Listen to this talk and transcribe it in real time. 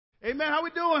Amen. How we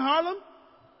doing, Harlem?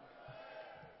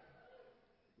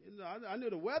 You know, I know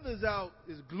the weather's out,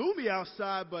 it's gloomy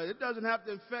outside, but it doesn't have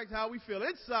to affect how we feel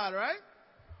inside, right?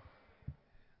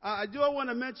 I do want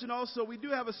to mention also, we do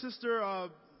have a sister,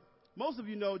 most of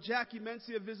you know, Jackie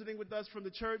Mencia, visiting with us from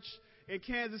the church in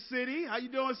Kansas City. How you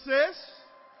doing, sis?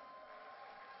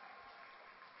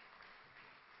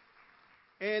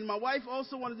 And my wife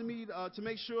also wanted me to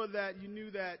make sure that you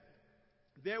knew that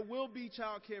there will be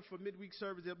childcare for midweek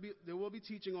service. There will be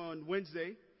teaching on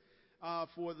Wednesday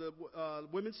for the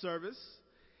women's service.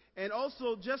 And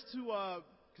also just to,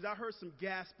 because I heard some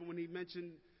gasp when he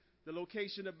mentioned the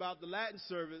location about the Latin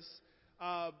service.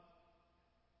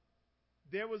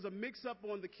 There was a mix-up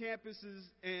on the campuses,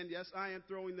 and yes, I am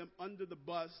throwing them under the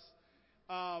bus.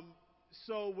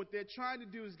 So what they're trying to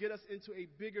do is get us into a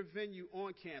bigger venue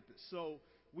on campus. So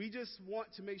we just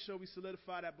want to make sure we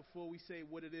solidify that before we say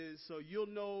what it is. So you'll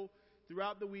know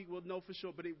throughout the week, we'll know for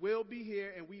sure. But it will be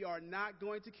here, and we are not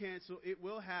going to cancel. It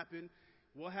will happen.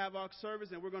 We'll have our service,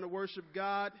 and we're going to worship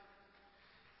God.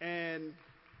 And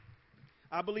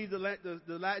I believe the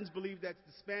Latins believe that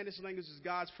the Spanish language is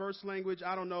God's first language.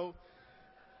 I don't know.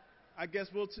 I guess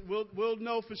we'll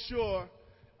know for sure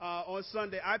on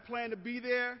Sunday. I plan to be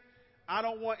there. I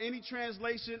don't want any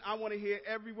translation. I want to hear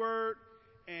every word,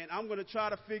 and I'm going to try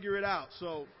to figure it out.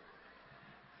 So,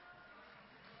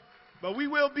 but we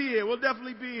will be here. We'll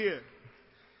definitely be here.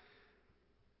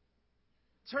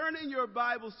 Turn in your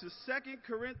Bibles to 2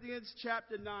 Corinthians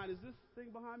chapter 9. Is this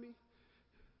thing behind me?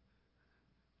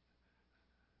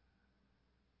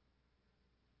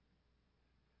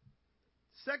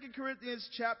 Second Corinthians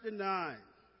chapter 9.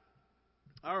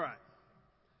 All right.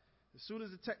 As soon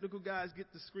as the technical guys get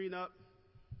the screen up,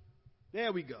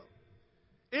 there we go.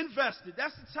 Invested.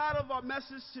 That's the title of our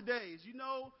message today. As you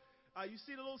know, you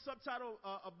see the little subtitle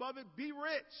above it, Be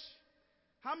Rich.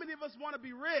 How many of us want to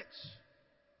be rich?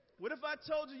 What if I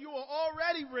told you were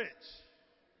already rich?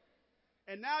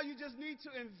 And now you just need to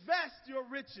invest your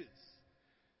riches.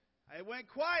 I went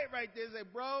quiet right there and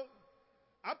said, bro,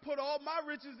 I put all my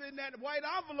riches in that white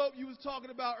envelope you was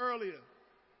talking about earlier.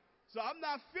 So I'm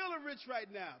not feeling rich right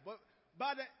now. But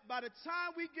by the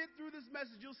time we get through this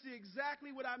message, you'll see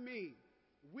exactly what I mean.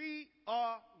 We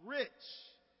are rich.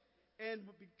 And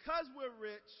because we're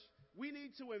rich, we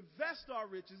need to invest our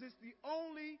riches. It's the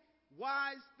only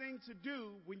wise thing to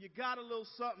do when you got a little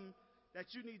something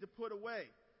that you need to put away.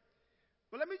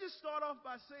 But let me just start off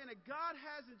by saying that God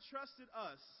has entrusted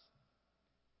us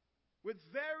with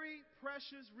very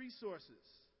precious resources,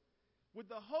 with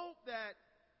the hope that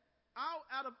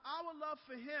out of our love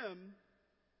for Him,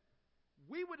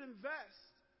 we would invest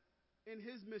in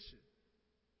His mission,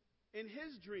 in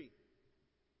His dream,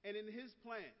 and in His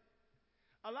plan.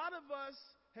 A lot of us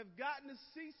have gotten to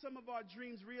see some of our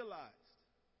dreams realized.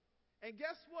 And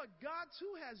guess what? God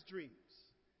too has dreams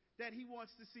that He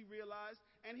wants to see realized,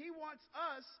 and He wants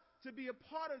us to be a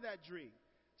part of that dream,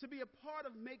 to be a part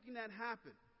of making that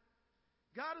happen.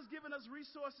 God has given us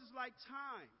resources like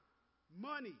time,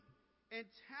 money, and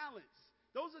talents.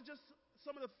 Those are just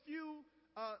some of the few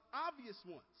obvious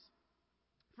ones.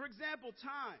 For example,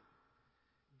 time.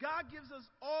 God gives us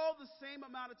all the same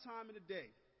amount of time in a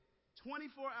day,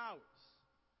 24 hours.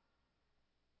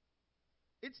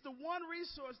 It's the one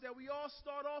resource that we all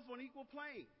start off on equal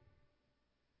plane.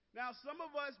 Now, some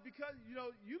of us, because,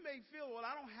 you may feel, well,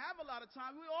 I don't have a lot of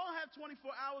time. We all have 24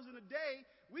 hours in a day.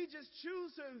 We just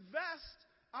choose to invest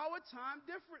our time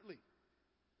differently.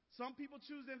 Some people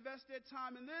choose to invest their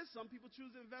time in this. Some people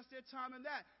choose to invest their time in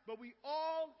that. But we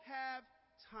all have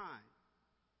time.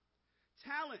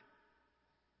 Talent.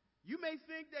 You may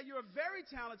think that you're a very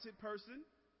talented person.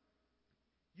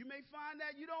 You may find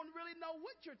that you don't really know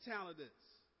what your talent is.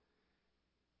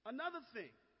 Another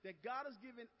thing that God has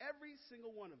given every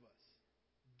single one of us,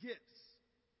 gifts.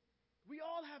 We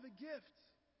all have a gift.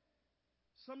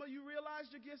 Some of you realized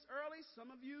your gifts early.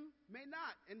 Some of you may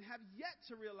not and have yet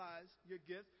to realize your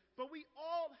gifts. But we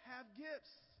all have gifts.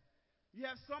 You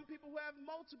have some people who have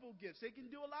multiple gifts. They can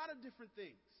do a lot of different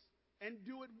things and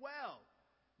do it well.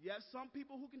 You have some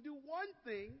people who can do one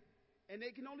thing and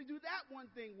they can only do that one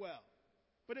thing well.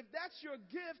 But if that's your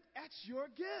gift, that's your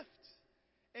gift.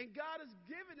 And God has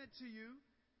given it to you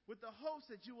with the hopes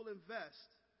that you will invest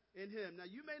in Him. Now,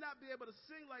 you may not be able to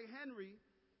sing like Henry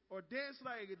or dance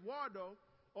like Eduardo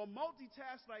or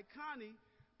multitask like Connie,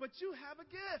 but you have a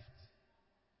gift.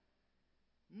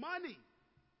 Money.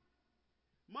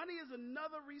 Money is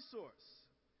another resource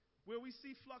where we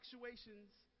see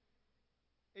fluctuations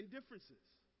and differences.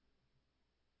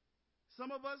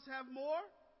 Some of us have more,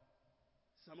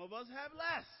 some of us have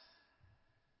less,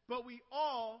 but we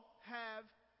all have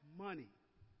money.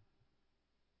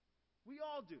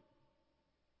 all do.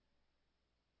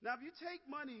 Now, if you take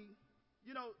money,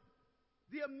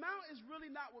 the amount is really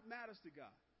not what matters to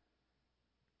God.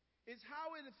 It's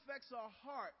how it affects our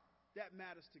heart that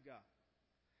matters to God.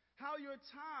 How your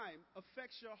time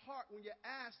affects your heart when you're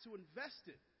asked to invest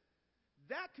it.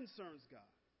 That concerns God.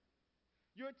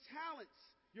 Your talents,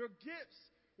 your gifts,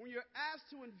 when you're asked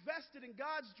to invest it in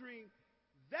God's dream,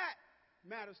 that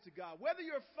matters to God. Whether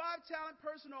you're a 5-talent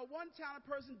person or a 1-talent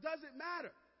person doesn't matter.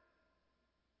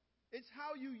 It's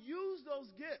how you use those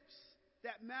gifts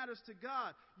that matters to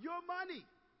God. Your money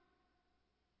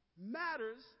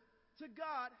matters to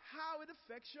God, how it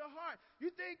affects your heart.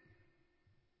 You think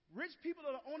rich people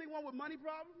are the only one with money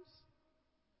problems?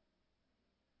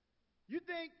 You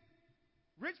think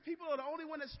rich people are the only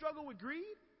one that struggle with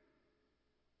greed?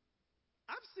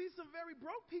 I've seen some very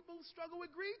broke people struggle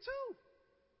with greed too.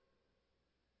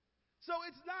 So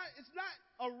it's not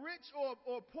a rich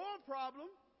or poor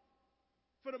problem.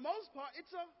 For the most part, it's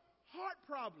a heart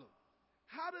problem.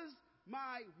 How does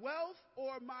my wealth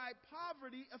or my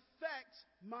poverty affect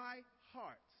my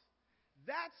heart?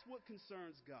 That's what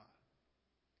concerns God.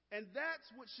 And that's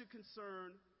what should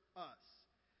concern us.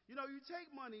 You take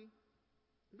money,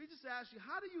 we just ask you,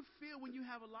 how do you feel when you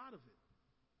have a lot of it?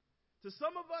 To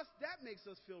some of us, that makes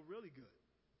us feel really good,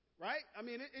 right? I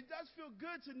mean, it does feel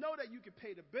good to know that you can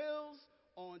pay the bills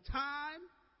on time.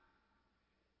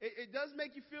 It does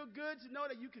make you feel good to know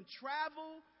that you can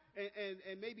travel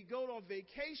and maybe go on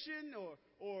vacation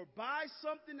or buy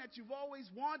something that you've always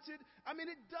wanted. I mean,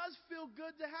 it does feel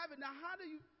good to have it. Now, how do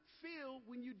you feel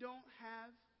when you don't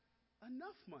have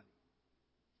enough money?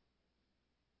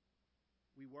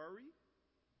 We worry.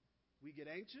 We get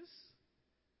anxious.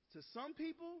 To some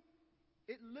people,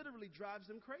 it literally drives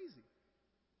them crazy.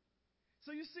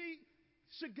 So you see,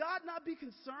 should God not be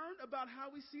concerned about how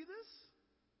we see this?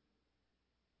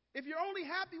 If you're only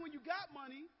happy when you got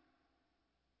money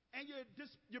and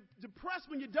you're depressed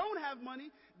when you don't have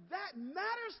money, that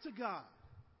matters to God.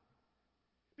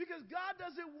 Because God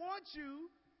doesn't want you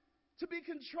to be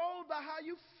controlled by how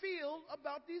you feel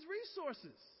about these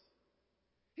resources.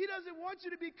 He doesn't want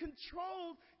you to be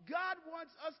controlled. God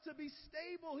wants us to be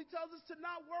stable. He tells us to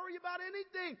not worry about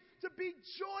anything, to be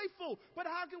joyful. But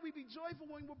how can we be joyful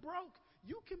when we're broke?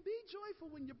 You can be joyful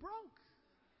when you're broke.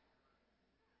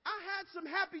 I had some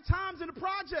happy times in the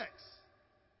projects.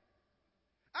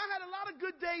 I had a lot of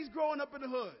good days growing up in the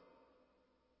hood.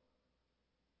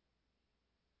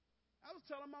 I was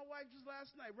telling my wife just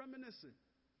last night, reminiscing.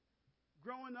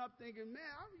 Growing up thinking, man,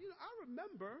 I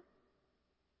remember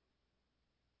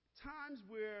times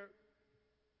where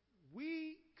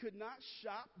we could not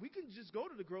shop. We couldn't just go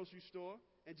to the grocery store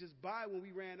and just buy when we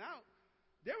ran out.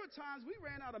 There were times we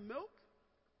ran out of milk.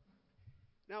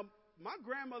 Now, my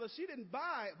grandmother,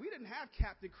 we didn't have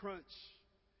Captain Crunch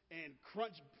and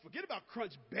Crunch, forget about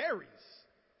Crunch Berries.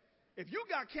 If you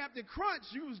got Captain Crunch,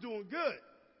 you was doing good.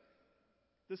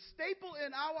 The staple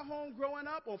in our home growing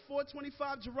up on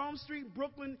 425 Jerome Street,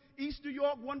 Brooklyn, East New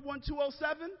York,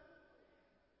 11207,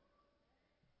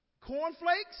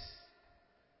 cornflakes,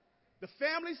 the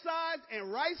family size,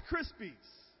 and Rice Krispies.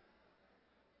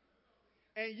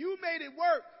 And you made it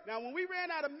work. Now, when we ran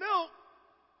out of milk,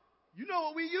 you know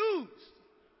what we used?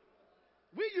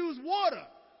 We used water.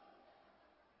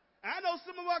 I know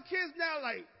some of our kids now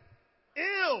like,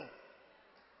 ew.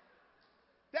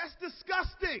 That's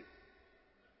disgusting.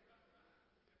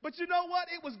 But you know what?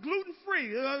 It was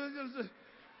gluten-free.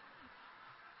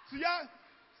 So y'all,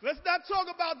 let's not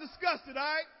talk about disgusting, all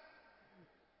right?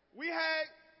 We had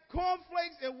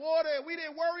cornflakes and water, and we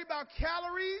didn't worry about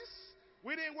calories.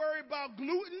 We didn't worry about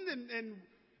gluten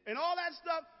and all that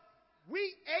stuff. We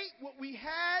ate what we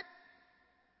had,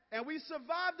 and we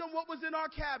survived on what was in our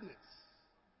cabinets.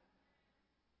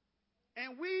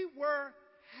 And we were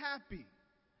happy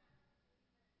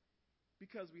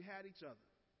because we had each other.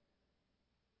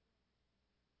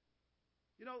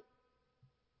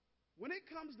 When it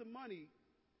comes to money,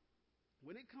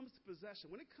 when it comes to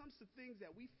possession, when it comes to things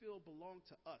that we feel belong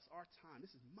to us, our time,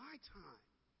 this is my time.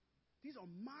 These are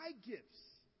my gifts.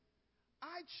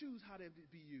 I choose how they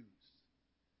be used.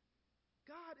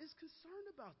 God is concerned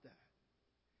about that.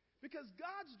 Because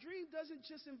God's dream doesn't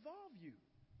just involve you.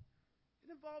 It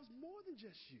involves more than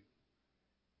just you.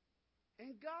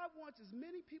 And God wants as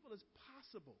many people as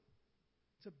possible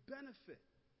to benefit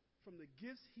from the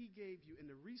gifts he gave you and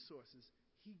the resources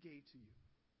he gave to you.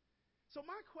 So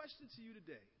my question to you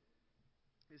today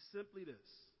is simply this.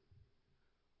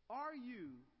 Are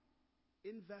you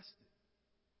invested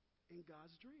in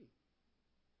God's dream?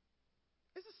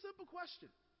 It's a simple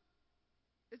question.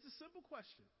 It's a simple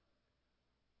question.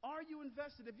 Are you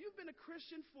invested? If you've been a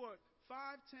Christian for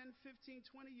 5, 10, 15,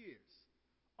 20 years,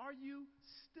 are you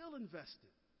still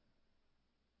invested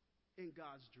in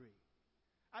God's dream?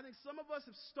 I think some of us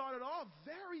have started off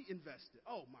very invested.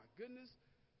 Oh my goodness,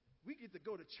 we get to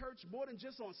go to church more than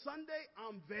just on Sunday.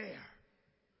 I'm there.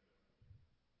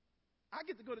 I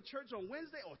get to go to church on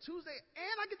Wednesday or Tuesday,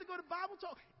 and I get to go to Bible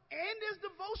talk, and there's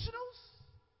devotionals.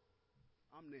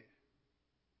 I'm there.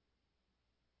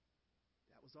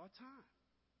 That was our time.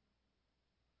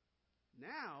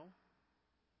 Now,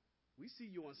 we see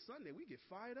you on Sunday, we get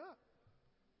fired up.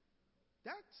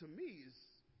 That, to me,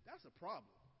 that's a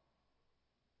problem.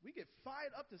 We get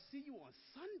fired up to see you on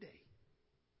Sunday.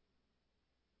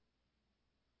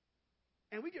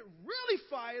 And we get really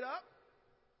fired up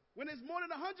when there's more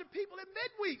than 100 people at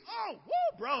midweek. Oh, woo,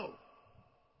 bro.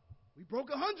 We broke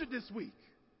 100 this week.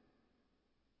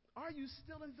 Are you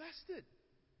still invested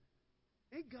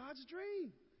in God's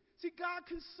dream? See, God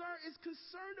is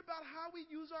concerned about how we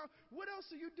use our, what else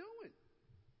are you doing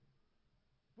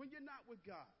when you're not with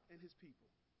God and his people?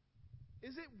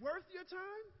 Is it worth your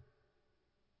time?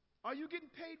 Are you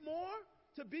getting paid more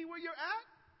to be where you're at?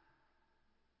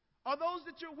 Are those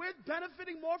that you're with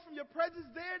benefiting more from your presence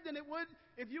there than it would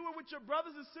if you were with your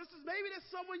brothers and sisters? Maybe there's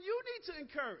someone you need to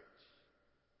encourage.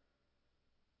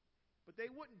 But they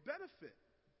wouldn't benefit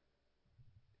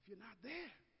if you're not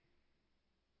there.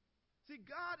 See,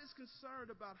 God is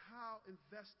concerned about how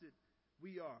invested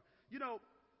we are. You know,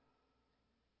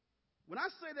 when I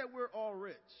say that we're all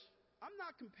rich, I'm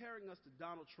not comparing us to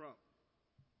Donald Trump.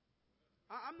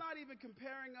 I'm not even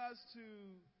comparing us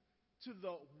to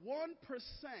the 1%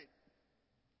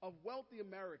 of wealthy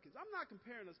Americans. I'm not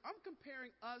comparing us. I'm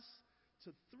comparing us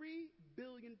to 3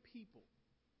 billion people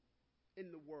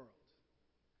in the world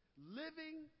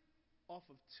living off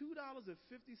of $2.50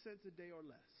 a day or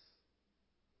less.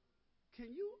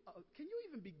 Can you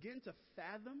even begin to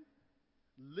fathom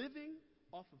living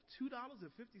off of $2.50?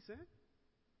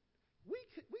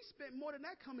 We spent more than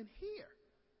that coming here.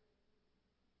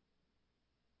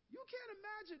 You can't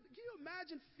imagine. Can you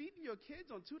imagine feeding your kids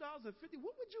on $2.50?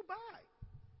 What would you buy?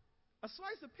 A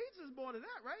slice of pizza is more than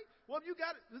that, right? Well, if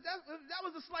that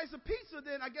was a slice of pizza,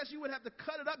 then I guess you would have to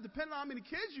cut it up depending on how many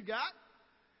kids you got.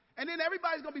 And then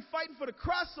everybody's going to be fighting for the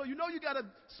crust, so you know you got to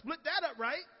split that up,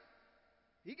 right?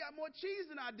 He got more cheese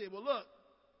than I did. Well, look,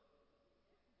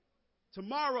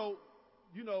 tomorrow,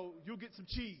 you'll get some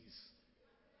cheese.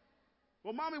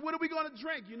 Well, Mommy, what are we going to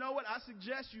drink? You know what? I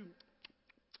suggest you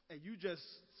just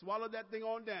swallow that thing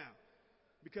on down,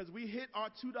 because we hit our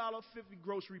 $2.50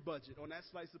 grocery budget on that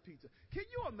slice of pizza. Can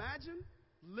you imagine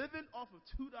living off of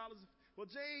 $2? Well,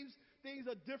 James, things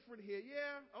are different here.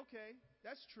 Yeah, okay,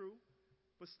 that's true.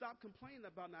 But stop complaining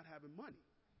about not having money.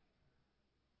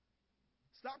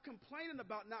 Stop complaining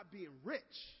about not being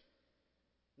rich.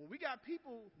 When we got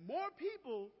more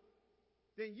people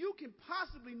than you can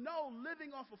possibly know,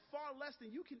 living off of far less than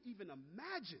you can even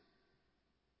imagine.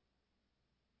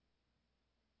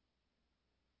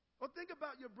 Or think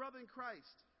about your brother in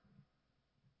Christ,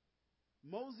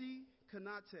 Mosey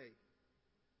Kanate.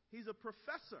 He's a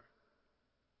professor.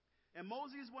 And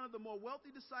Mosey is one of the more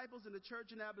wealthy disciples in the church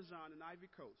in Abidjan in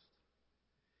Ivory Coast.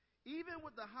 Even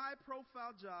with the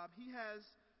high-profile job, he has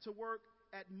to work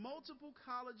at multiple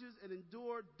colleges and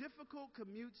endure difficult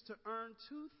commutes to earn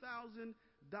 $2,000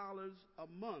 a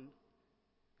month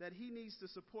that he needs to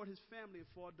support his family of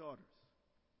 4 daughters.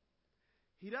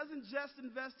 He doesn't just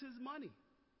invest his money.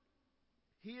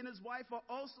 He and his wife are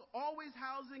also always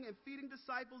housing and feeding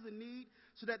disciples in need,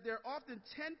 so that there are often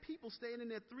 10 people staying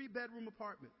in their 3-bedroom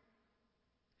apartment.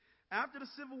 After the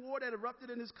civil war that erupted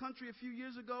in his country a few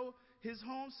years ago, his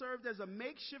home served as a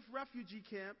makeshift refugee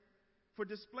camp for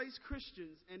displaced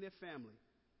Christians and their family.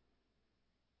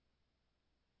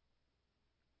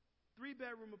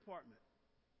 3-bedroom apartment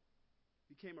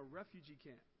became a refugee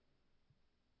camp.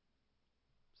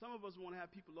 Some of us want to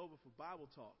have people over for Bible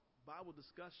talk, Bible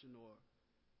discussion, or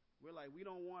we're like, I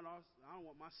don't want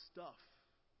my stuff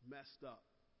messed up.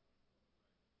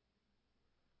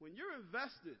 When you're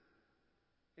invested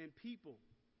in people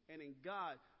and in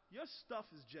God, your stuff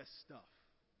is just stuff.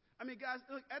 I mean, guys,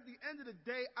 look, at the end of the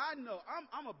day, I know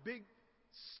I'm a big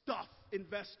stuff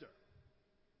investor.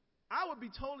 I would be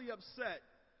totally upset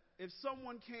if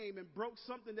someone came and broke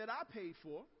something that I paid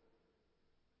for.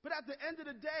 But at the end of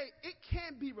the day, it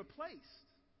can be replaced.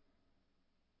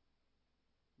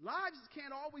 Lives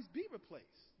can't always be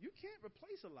replaced. You can't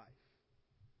replace a life.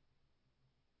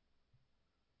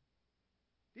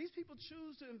 These people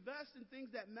choose to invest in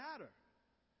things that matter.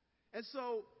 And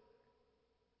so,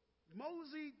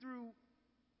 Mosey,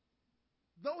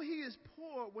 though he is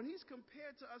poor, when he's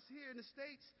compared to us here in the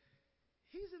States,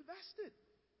 he's invested.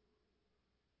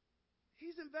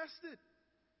 He's invested.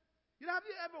 You know, have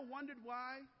you ever wondered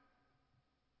why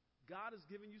God has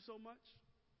given you so much?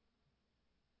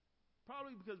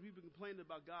 Probably because we've been complaining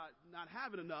about God not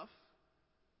having enough.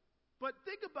 But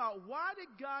think about, why did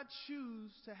God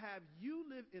choose to have you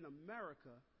live in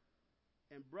America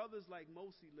and brothers like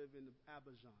Mosi live in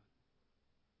Abidjan?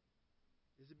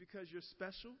 Is it because you're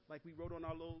special, like we wrote on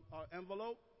our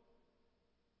envelope?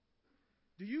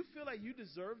 Do you feel like you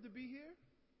deserve to be here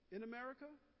in America?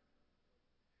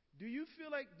 Do you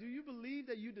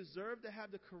believe that you deserve to have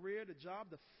the career, the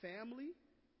job, the family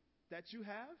that you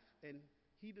have, and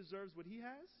he deserves what he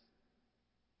has?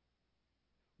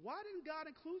 Why didn't God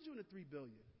include you in the 3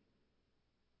 billion?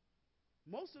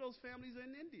 Most of those families are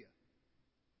in India.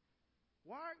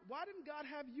 Why didn't God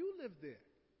have you live there?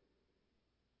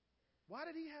 Why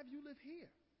did he have you live here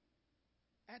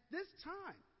at this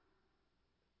time?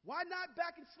 Why not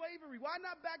back in slavery? Why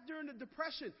not back during the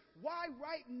Depression? Why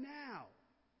right now?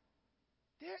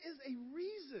 There is a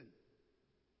reason.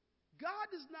 God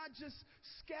does not just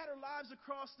scatter lives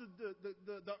across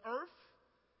the earth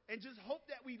and just hope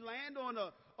that we land on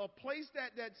a place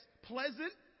that's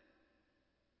pleasant.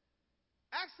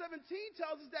 Acts 17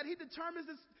 tells us that he determines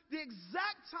the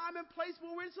exact time and place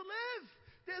where we're to live.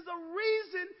 There's a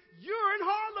reason you're in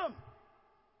Harlem.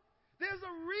 There's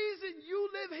a reason you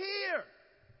live here.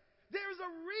 There's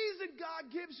a reason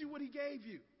God gives you what he gave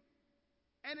you.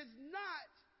 And it's not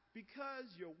because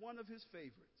you're one of his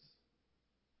favorites.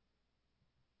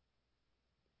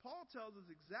 Paul tells us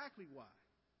exactly why.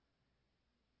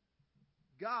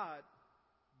 God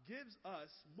gives us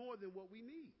more than what we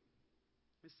need.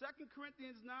 In 2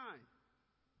 Corinthians 9,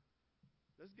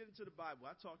 let's get into the Bible.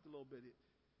 I talked a little bit.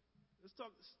 Let's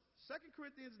talk 2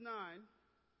 Corinthians 9. I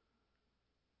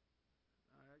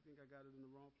think I got it in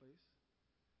the wrong place.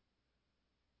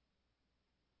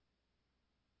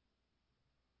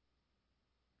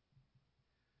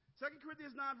 2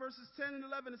 Corinthians 9, verses 10 and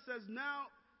 11, it says, "Now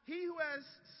he who has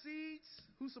seeds,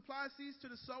 who supplies seeds to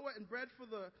the sower and bread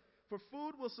for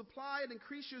food, will supply and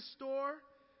increase your store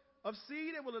of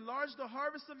seed and will enlarge the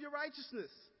harvest of your righteousness.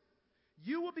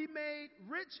 You will be made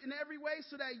rich in every way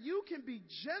so that you can be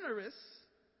generous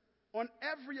on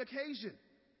every occasion.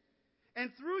 And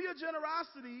through your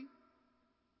generosity,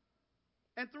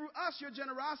 and through us, your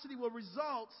generosity will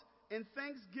result in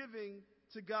thanksgiving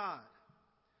to God."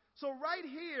 So right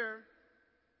here,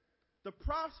 the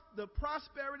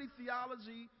prosperity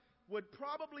theology would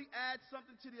probably add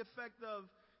something to the effect of,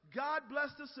 God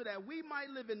blessed us so that we might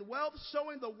live in wealth,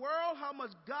 showing the world how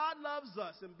much God loves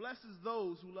us and blesses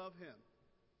those who love him.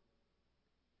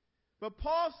 But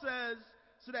Paul says,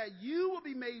 so that you will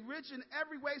be made rich in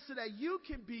every way, so that you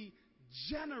can be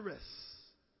generous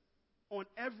on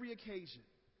every occasion.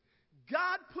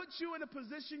 God put you in a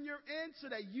position you're in so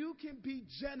that you can be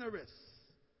generous.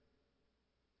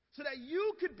 So that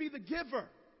you could be the giver.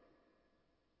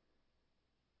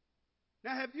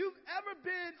 Now, have you ever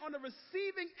been on the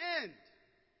receiving end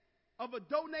of a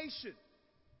donation?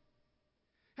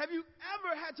 Have you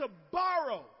ever had to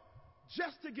borrow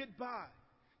just to get by?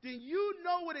 Then you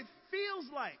know what it feels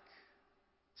like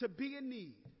to be in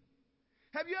need.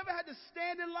 Have you ever had to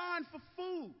stand in line for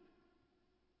food?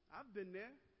 I've been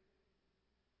there.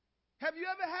 Have you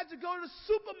ever had to go to the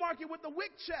supermarket with a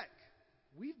WIC check?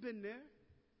 We've been there.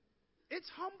 It's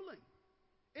humbling.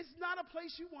 It's not a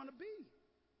place you want to be.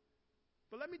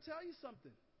 But let me tell you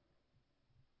something.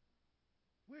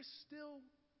 We're still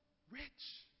rich.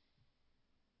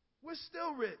 We're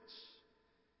still rich.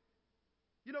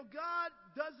 You know, God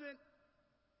doesn't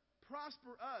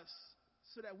prosper us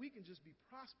so that we can just be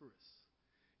prosperous.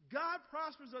 God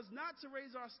prospers us not to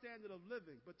raise our standard of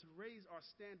living, but to raise our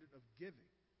standard of giving.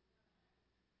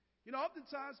 You know,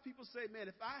 oftentimes people say, man,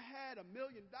 if I had $1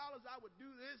 million, I would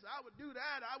do this, I would do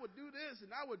that, I would do this,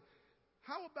 and how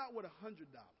about with $100?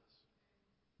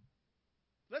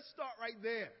 Let's start right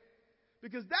there.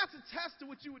 Because that's a test to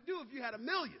what you would do if you had $1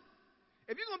 million.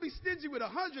 If you're going to be stingy with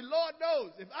 100, Lord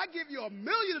knows, if I give you 1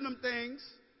 million of them things,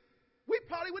 we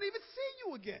probably wouldn't even see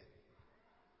you again.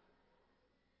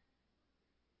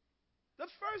 The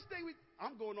first thing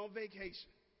I'm going on vacation.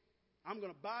 I'm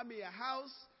going to buy me a house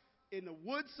in the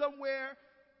woods somewhere,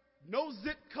 no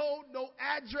zip code, no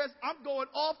address. I'm going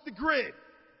off the grid.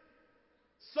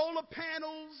 Solar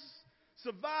panels,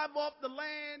 survive off the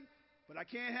land, but I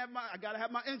got to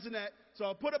have my internet. So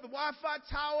I'll put up a Wi-Fi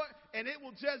tower and it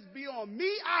will just be on me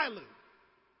island.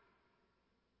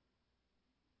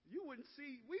 We wouldn't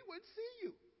see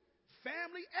you.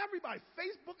 Family, everybody,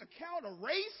 Facebook account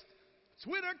erased,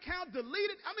 Twitter account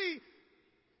deleted. I mean,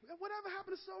 whatever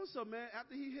happened to so-and-so, man,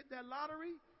 after he hit that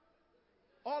lottery?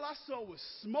 All I saw was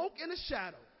smoke and a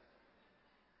shadow.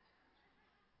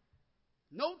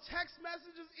 No text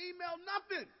messages, email,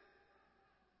 nothing.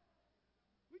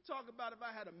 We talk about if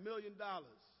I had $1 million.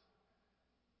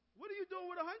 What are you doing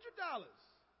with $100?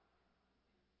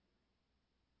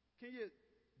 Can you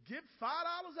give $5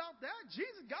 out there?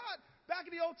 Jesus, God, back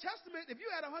in the Old Testament, if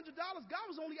you had $100, God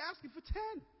was only asking for 10.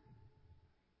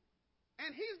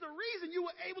 And he's the reason you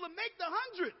were able to make the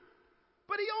 100.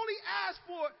 But he only asked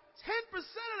for 10%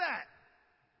 of that.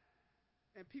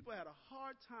 And people had a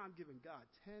hard time giving God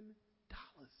 $10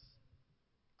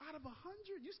 out of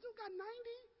 100. You still got 90?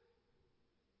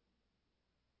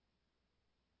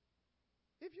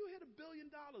 If you hit $1 billion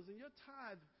and your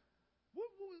tithe, what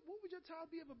would your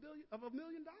tithe be of $1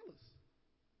 million?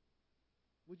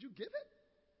 Would you give it?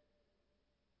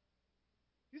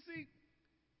 You see,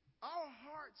 our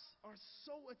hearts are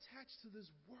so attached to this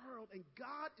world, and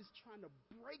God is trying to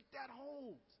break that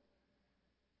hold.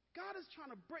 God is trying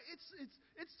to break.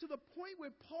 It's to the point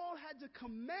where Paul had to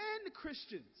command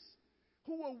Christians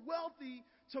who were wealthy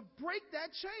to break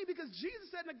that chain, because Jesus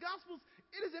said in the Gospels,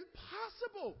 it is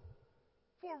impossible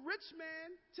for a rich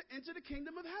man to enter the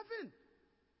kingdom of heaven,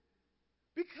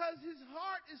 because his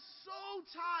heart is so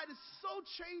tied, is so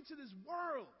chained to this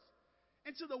world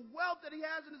and to the wealth that he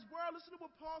has in this world. Listen to what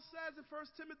Paul says in 1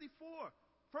 Timothy 6.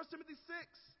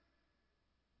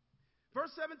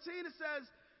 Verse 17, it says,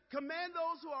 command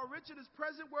those who are rich in this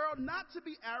present world not to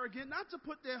be arrogant, not to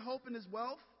put their hope in his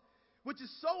wealth, which is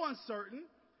so uncertain,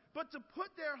 but to put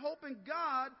their hope in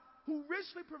God, who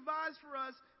richly provides for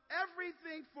us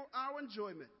everything for our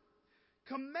enjoyment.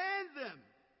 Command them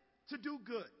to do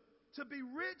good, to be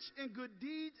rich in good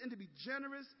deeds, and to be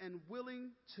generous and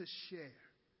willing to share.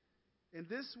 In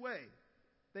this way,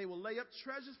 they will lay up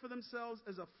treasures for themselves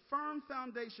as a firm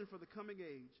foundation for the coming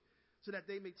age, so that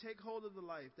they may take hold of the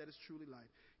life that is truly life.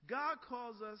 God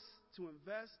calls us to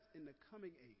invest in the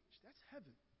coming age. That's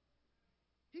heaven.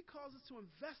 He calls us to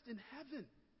invest in heaven,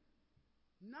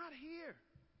 not here.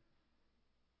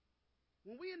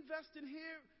 When we invest in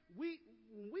here, when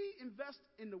we invest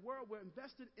in the world, we're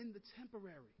invested in the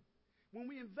temporary. When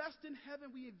we invest in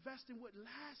heaven, we invest in what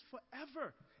lasts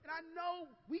forever. And I know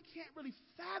we can't really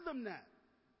fathom that.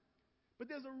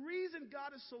 But there's a reason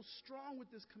God is so strong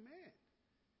with this command.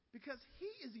 Because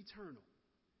he is eternal.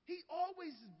 He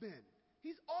always has been.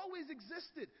 He's always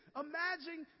existed.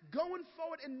 Imagine going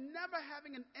forward and never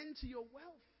having an end to your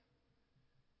wealth.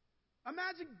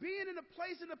 Imagine being in a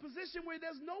place, in a position where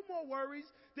there's no more worries,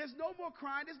 there's no more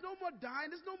crying, there's no more dying,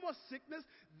 there's no more sickness.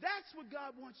 That's what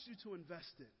God wants you to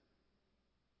invest in.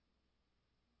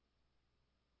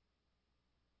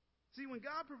 See, when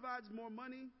God provides more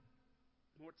money,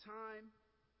 more time,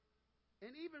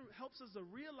 and even helps us to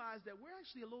realize that we're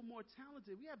actually a little more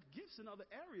talented, we have gifts in other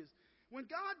areas. When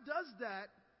God does that,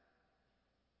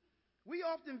 we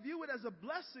often view it as a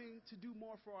blessing to do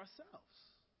more for ourselves.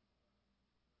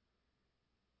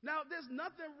 Now, there's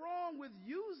nothing wrong with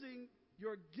using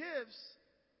your gifts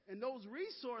and those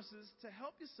resources to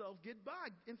help yourself get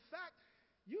by. In fact,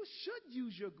 you should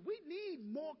use we need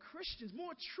more Christians,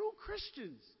 more true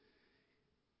Christians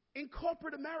in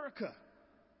corporate America.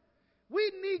 We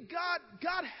need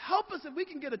God help us if we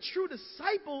can get a true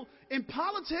disciple in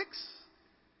politics.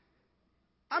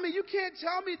 I mean, you can't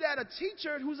tell me that a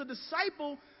teacher who's a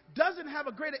disciple doesn't have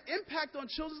a greater impact on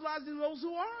children's lives than those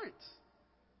who aren't.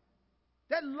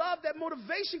 That love, that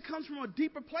motivation comes from a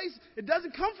deeper place. It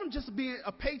doesn't come from just being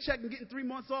a paycheck and getting 3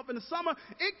 months off in the summer.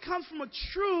 It comes from a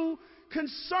true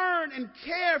concern and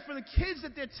care for the kids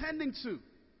that they're tending to.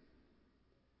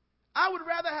 I would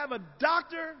rather have a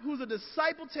doctor who's a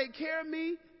disciple take care of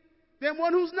me than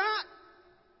one who's not.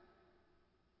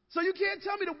 So you can't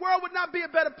tell me the world would not be a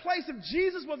better place if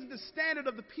Jesus wasn't the standard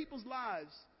of the people's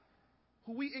lives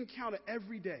who we encounter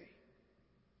every day.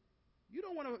 You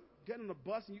don't want to get on a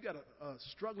bus and you got a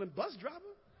struggling bus driver.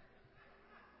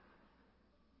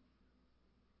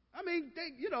 I mean,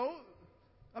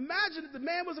 imagine if the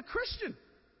man was a Christian.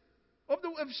 Or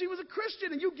if she was a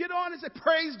Christian and you get on and say,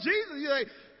 praise Jesus. You're like,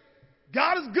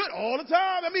 God is good all the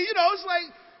time. I mean, it's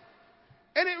like,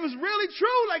 and it was really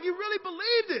true. Like, you really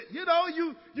believed it.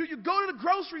 You go to the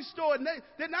grocery store and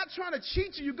they're not trying to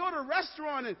cheat you. You go to a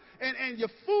restaurant and your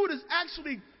food is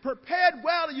actually prepared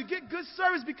well and you get good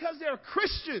service because they're a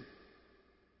Christian.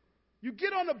 You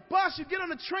get on the bus, you get on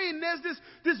the train, and there's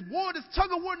this war, this tug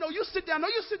of war. No, you sit down. No,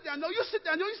 you sit down. No, you sit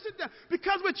down. No, you sit down.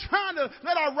 Because we're trying to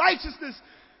let our righteousness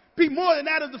be more than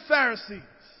that of the Pharisees.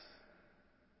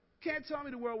 Can't tell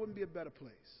me the world wouldn't be a better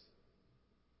place.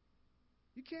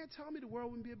 You can't tell me the world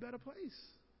wouldn't be a better place.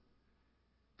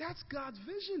 That's God's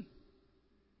vision.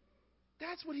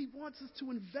 That's what he wants us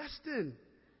to invest in.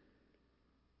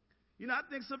 I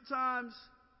think sometimes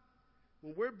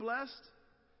when we're blessed,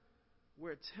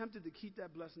 we're tempted to keep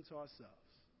that blessing to ourselves.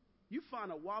 You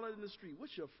find a wallet in the street.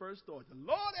 What's your first thought? The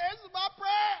Lord answered my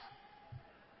prayer.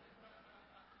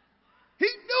 He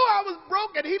knew I was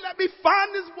broke, and he let me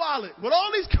find this wallet with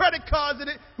all these credit cards in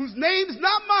it, whose name's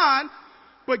not mine,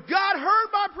 but God heard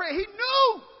my prayer. He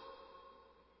knew.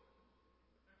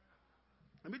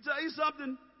 Let me tell you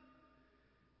something.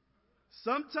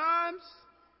 Sometimes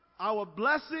our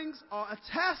blessings are a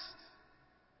test.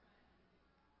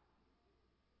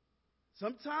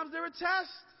 Sometimes they're a test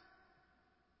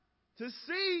to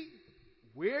see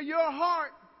where your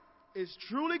heart is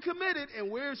truly committed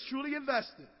and where it's truly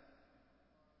invested.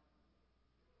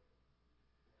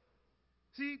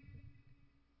 See,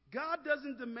 God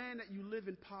doesn't demand that you live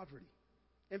in poverty.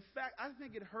 In fact, I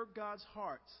think it hurt God's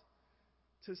heart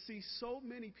to see so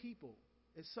many people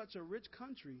in such a rich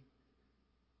country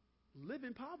live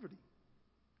in poverty.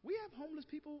 We have homeless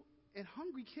people and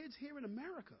hungry kids here in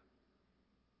America.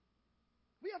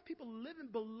 We have people living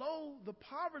below the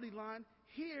poverty line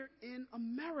here in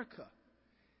America.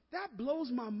 That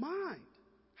blows my mind.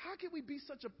 How can we be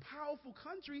such a powerful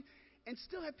country and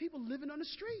still have people living on the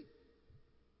street?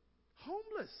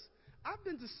 Homeless. I've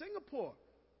been to Singapore,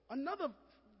 another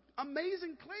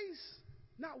amazing place.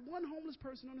 Not one homeless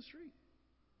person on the street.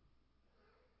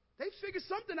 They figured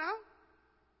something out.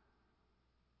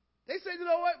 They say, you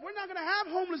know what, we're not going to have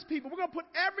homeless people. We're going to put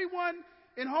everyone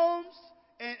in homes,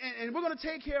 and we're going to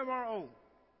take care of our own.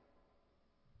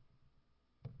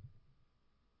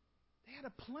 They had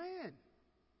a plan,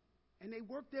 and they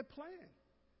worked their plan.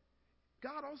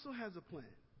 God also has a plan.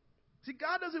 See,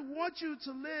 God doesn't want you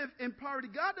to live in poverty.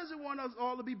 God doesn't want us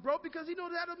all to be broke because he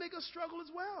knows that'll make us struggle as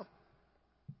well.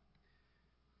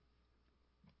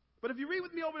 But if you read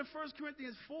with me over in 1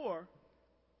 Corinthians 4,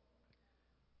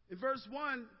 in verse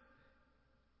 1,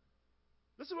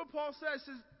 listen to what Paul says. It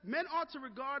says, men ought to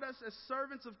regard us as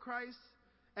servants of Christ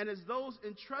and as those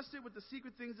entrusted with the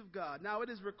secret things of God. Now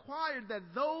it is required that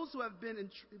those who have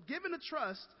been given a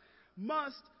trust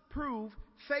must prove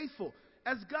faithful.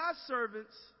 As God's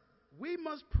servants, we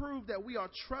must prove that we are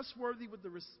trustworthy with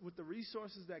the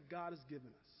resources that God has given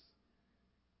us.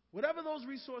 Whatever those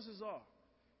resources are,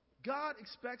 God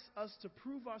expects us to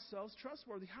prove ourselves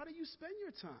trustworthy. How do you spend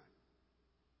your time?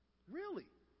 Really?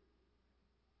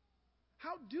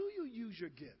 How do you use your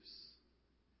gifts?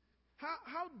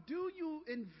 How do you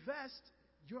invest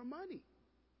your money?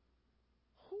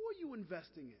 Who are you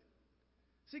investing in?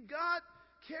 See, God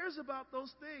cares about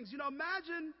those things. You know,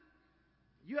 imagine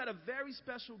you had a very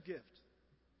special gift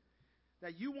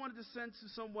that you wanted to send to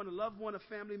someone, a loved one, a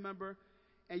family member,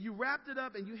 and you wrapped it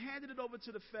up and you handed it over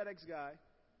to the FedEx guy.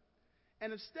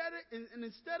 And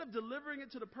instead of delivering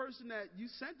it to the person that you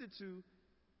sent it to,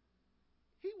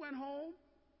 he went home,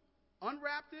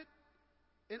 unwrapped it,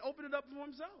 and opened it up for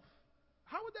himself.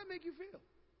 How would that make you feel?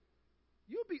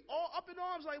 You'd be all up in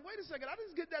arms like, wait a second, I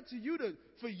didn't get that to you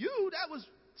for you. That was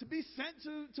to be sent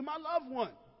to my loved one.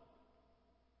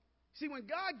 See, when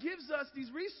God gives us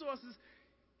these resources,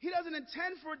 he doesn't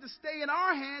intend for it to stay in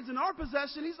our hands, in our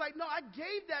possession. He's like, no, I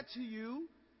gave that to you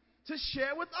to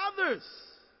share with others.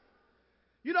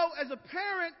 You know, as a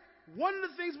parent, one of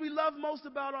the things we love most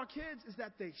about our kids is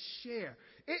that they share.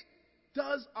 It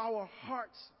does our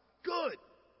hearts good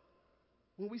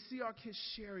when we see our kids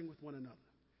sharing with one another.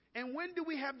 And when do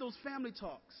we have those family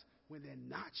talks? When they're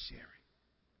not sharing.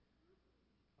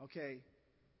 Okay,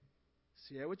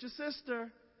 share with your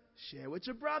sister, share with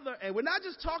your brother. And we're not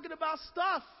just talking about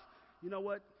stuff. You know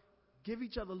what? Give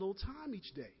each other a little time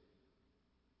each day.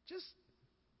 Just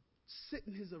sit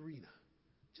in his arena.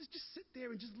 Just sit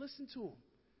there and just listen to him.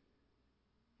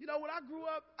 You know, when I grew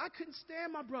up, I couldn't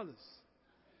stand my brothers.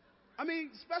 I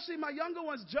mean, especially my younger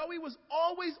ones. Joey was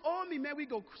always on me, man. We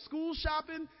go school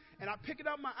shopping, and I pick it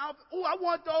up my outfit. Oh, I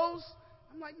want those.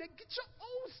 I'm like, man, get your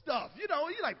own stuff. You know,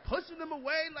 you like pushing them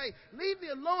away. Like, leave me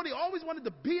alone. He always wanted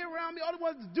to be around me. Always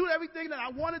wanted to do everything that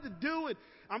I wanted to do. And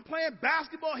I'm playing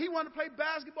basketball. He wanted to play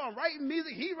basketball. I'm writing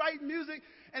music. He writing music.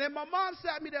 And then my mom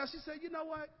sat me down. She said, you know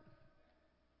what?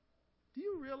 Do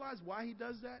you realize why he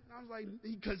does that? And I was like,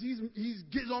 because he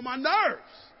gets on my nerves.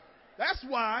 That's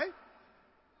why.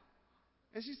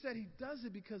 And she said, he does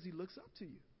it because he looks up to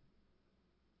you.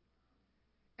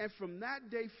 And from that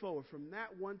day forward, from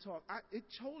that one talk, it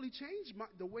totally changed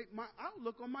my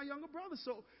outlook on my younger brother.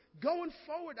 So going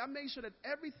forward, I made sure that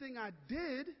everything I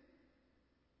did,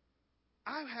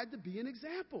 I had to be an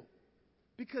example.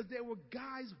 Because there were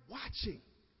guys watching.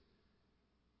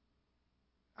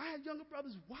 I had younger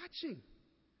brothers watching.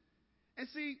 And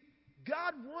see,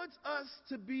 God wants us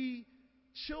to be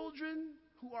children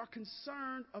who are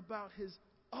concerned about his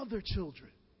other children.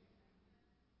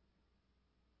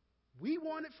 we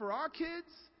want it for our kids,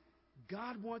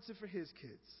 God wants it for his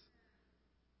kids.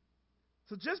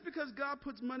 So just because God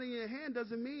puts money in your hand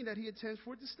doesn't mean that he intends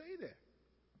for it to stay there.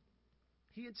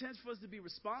 He intends for us to be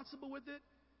responsible with it,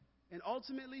 and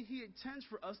ultimately he intends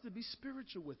for us to be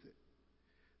spiritual with it.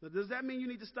 Now, does that mean you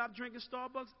need to stop drinking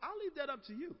Starbucks? I'll leave that up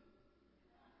to you.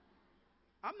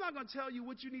 I'm not going to tell you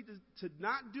what you need to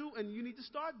not do and you need to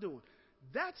start doing.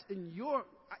 That's in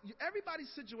everybody's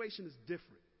situation is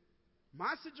different.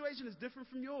 My situation is different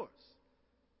from yours.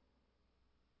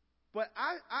 But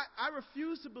I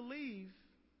refuse to believe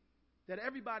that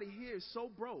everybody here is so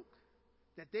broke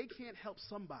that they can't help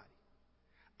somebody.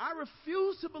 I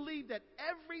refuse to believe that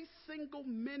every single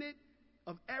minute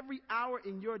of every hour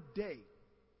in your day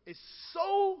is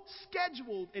so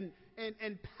scheduled and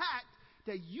packed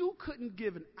that you couldn't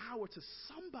give an hour to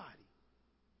somebody.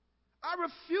 I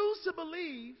refuse to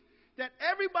believe that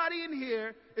everybody in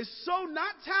here is so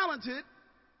not talented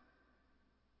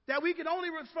that we can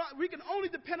only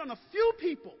depend on a few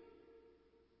people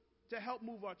to help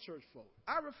move our church forward.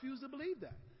 I refuse to believe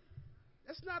that.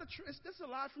 That's not a that's a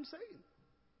lie from Satan.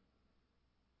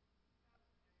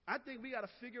 I think we got to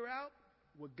figure out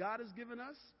what God has given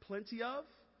us plenty of,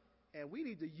 and we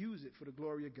need to use it for the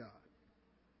glory of God.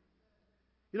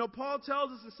 You know, Paul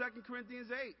tells us in 2 Corinthians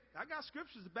 8, I got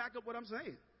scriptures to back up what I'm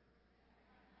saying.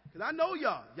 Because I know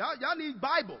y'all need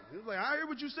Bible. It's like, I hear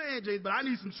what you're saying, James, but I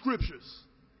need some scriptures.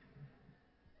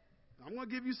 I'm going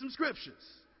to give you some scriptures.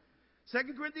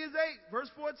 2 Corinthians 8,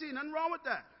 verse 14, nothing wrong with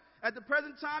that. At the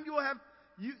present time, you will have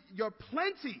your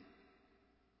plenty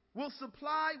will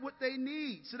supply what they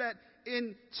need, so that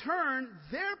in turn,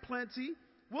 their plenty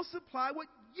will supply what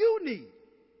you need.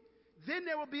 Then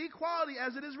there will be equality,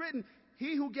 as it is written,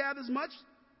 he who gathers much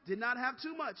did not have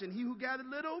too much, and he who gathered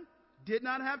little did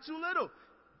not have too little.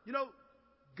 You know,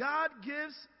 God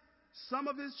gives some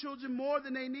of his children more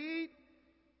than they need,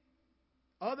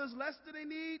 others less than they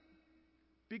need,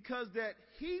 because that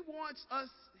he wants us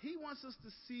to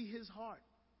see his heart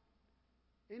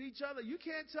in each other. You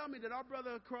can't tell me that our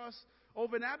brother across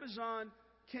over in Abidjan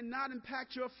cannot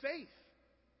impact your faith.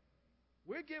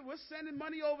 We're sending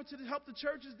money over to help the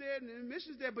churches there and the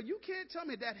missions there, but you can't tell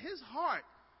me that his heart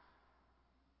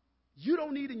you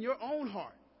don't need in your own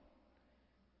heart.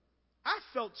 I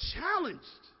felt challenged.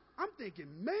 I'm thinking,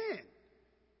 man,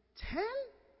 10?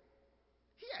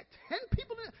 He had 10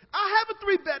 people in. I have a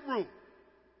 3-bedroom.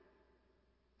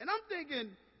 And I'm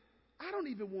thinking, I don't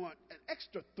even want an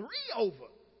extra 3 over.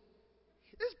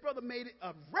 This brother made it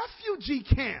a refugee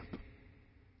camp.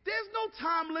 There's no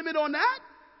time limit on that.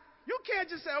 You can't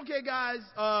just say, okay, guys,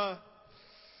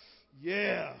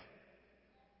 yeah.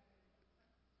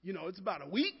 You know, it's about a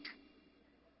week.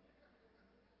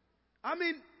 I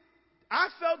mean, I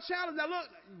felt challenged. Now, look,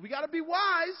 we got to be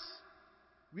wise.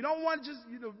 We don't want to just,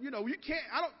 you can't,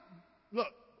 look,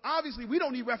 obviously, we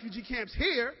don't need refugee camps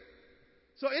here.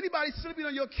 So anybody sleeping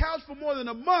on your couch for more than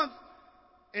a month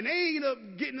and they end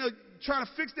up trying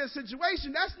to fix their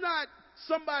situation, that's not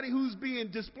somebody who's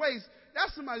being displaced.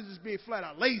 That's somebody who's just being flat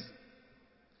out lazy.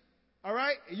 All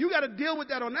right? And you got to deal with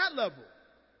that on that level.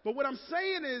 But what I'm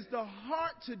saying is the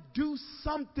heart to do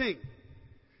something,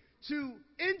 to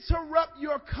interrupt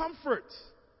your comfort,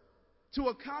 to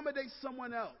accommodate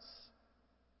someone else,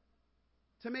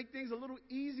 to make things a little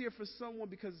easier for someone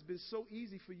because it's been so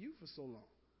easy for you for so long.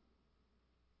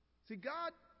 See,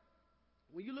 God,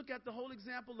 when you look at the whole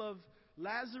example of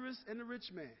Lazarus and the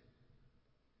rich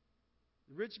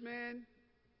man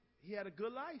he had a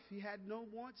good life. He had no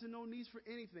wants and no needs for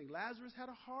anything. Lazarus had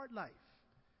a hard life.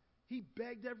 He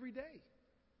begged every day.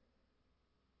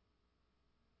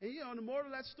 And, the moral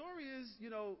of that story is,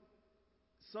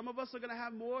 some of us are going to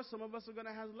have more, some of us are going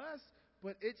to have less,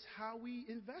 but it's how we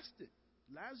invest it.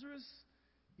 Lazarus,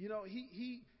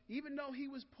 he even though he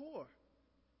was poor,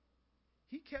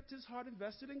 he kept his heart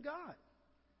invested in God.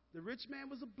 The rich man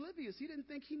was oblivious. He didn't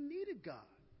think he needed God.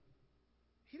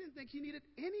 He didn't think he needed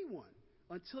anyone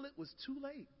until it was too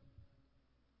late.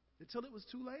 Until it was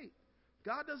too late.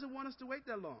 God doesn't want us to wait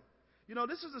that long.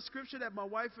 This is a scripture that my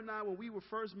wife and I, when we were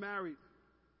first married,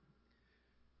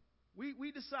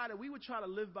 we decided we would try to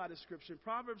live by the scripture.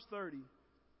 Proverbs 30,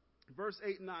 verse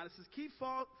 8 and 9. It says, keep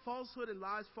falsehood and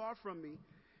lies far from me.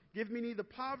 Give me neither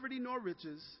poverty nor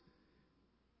riches,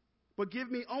 but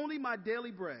give me only my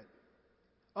daily bread.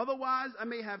 Otherwise, I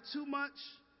may have too much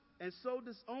and so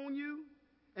disown you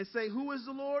and say, who is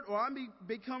the Lord? Or I may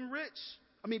become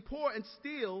poor and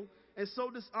steal and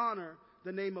so dishonor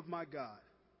the name of my God.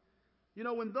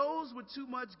 When those with too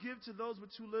much give to those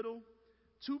with too little,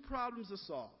 2 problems are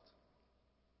solved.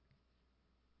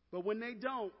 But when they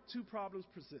don't, 2 problems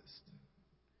persist.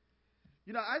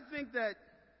 I think that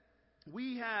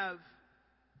we have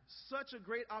such a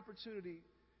great opportunity.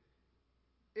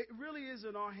 It really is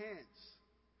in our hands.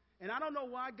 And I don't know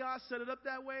why God set it up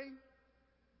that way,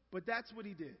 but that's what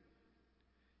he did.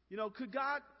 You know, could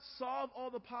God solve all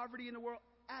the poverty in the world?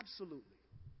 Absolutely.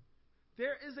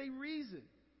 There is a reason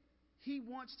he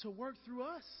wants to work through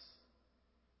us.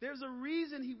 There's a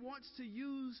reason he wants to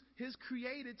use his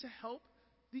created to help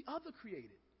the other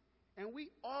created. And we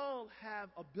all have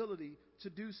ability to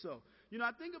do so. You know,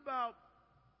 I think about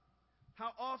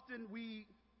how often we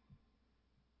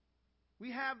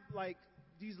have like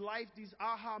these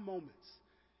aha moments.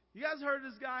 You guys heard of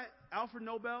this guy, Alfred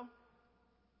Nobel?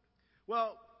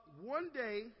 Well, one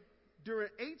day during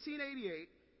 1888,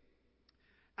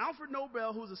 Alfred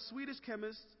Nobel, who was a Swedish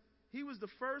chemist, he's the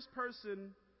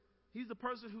person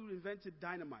who invented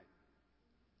dynamite.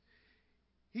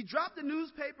 He dropped the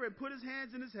newspaper and put his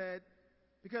hands in his head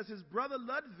because his brother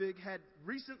Ludwig had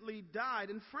recently died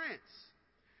in France.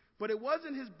 But it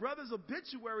wasn't his brother's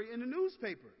obituary in the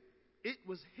newspaper. It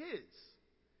was his.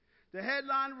 The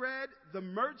headline read, "The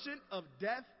Merchant of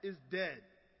Death is Dead."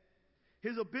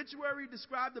 His obituary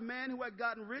described a man who had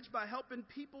gotten rich by helping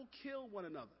people kill one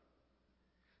another.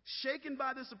 Shaken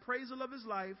by this appraisal of his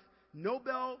life,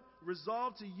 Nobel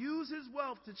resolved to use his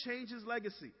wealth to change his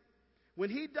legacy. When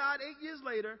he died 8 years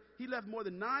later, he left more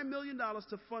than $9 million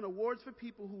to fund awards for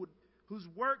people whose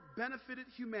work benefited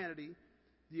humanity.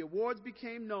 The awards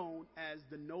became known as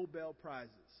the Nobel Prizes.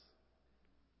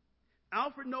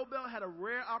 Alfred Nobel had a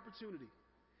rare opportunity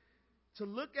to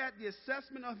look at the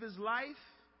assessment of his life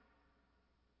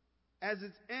as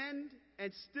its end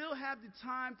and still have the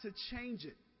time to change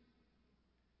it.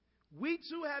 We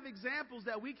too have examples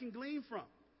that we can glean from,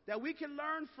 that we can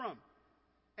learn from,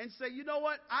 and say, you know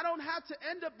what, I don't have to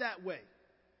end up that way.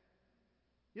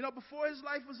 You know, before his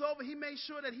life was over, he made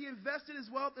sure that he invested his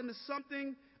wealth into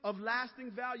something of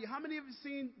lasting value. How many of you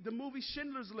seen the movie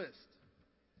Schindler's List?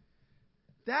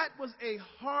 That was a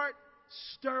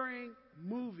heart-stirring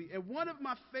movie. And one of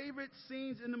my favorite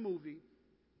scenes in the movie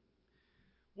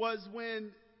was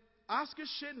when Oskar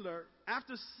Schindler,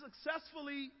 after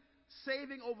successfully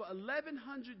saving over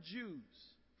 1,100 Jews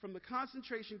from the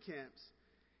concentration camps,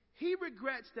 he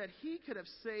regrets that he could have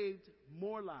saved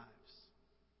more lives.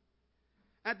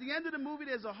 At the end of the movie,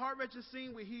 there's a heart-wrenching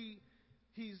scene where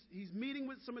he's meeting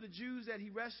with some of the Jews that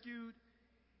he rescued.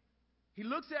 He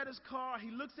looks at his car,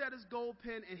 he looks at his gold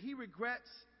pen, and he regrets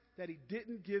that he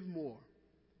didn't give more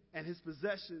and his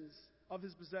possessions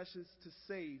to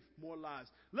save more lives.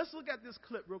 Let's look at this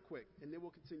clip real quick, and then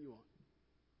we'll continue on.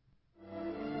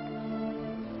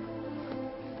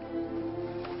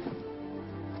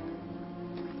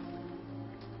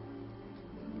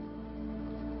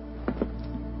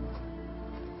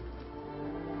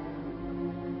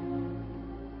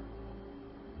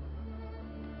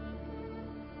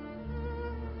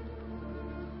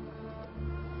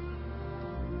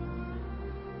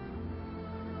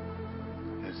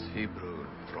 Hebrew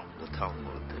from the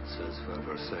Talmud. It says,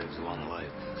 whoever saves one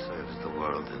life saves the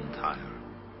world entire.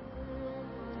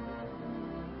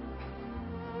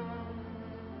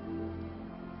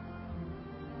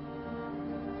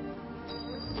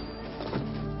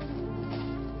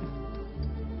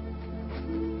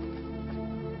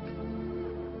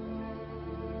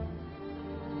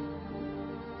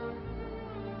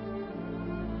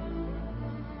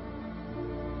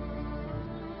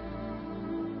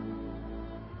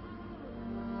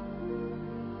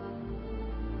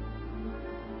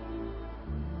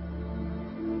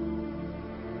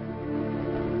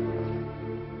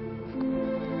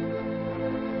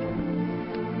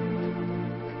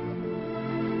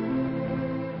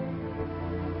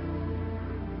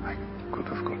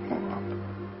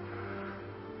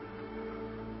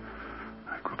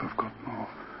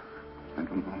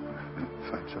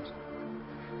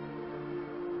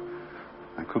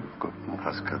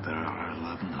 Oscar, there are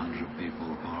 1,100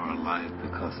 people who are alive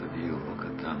because of you. Look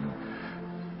at them.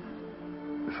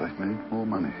 If I'd made more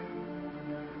money.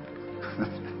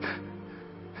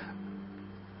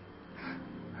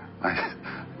 I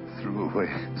threw away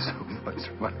so much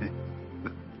money.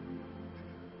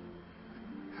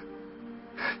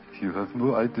 You have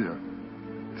no idea.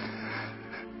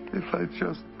 If I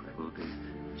just... There will be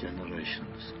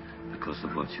generations because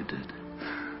of what you did.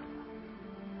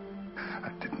 I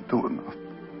didn't do enough.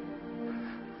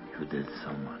 You did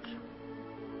so much.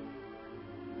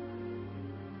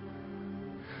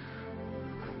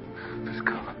 This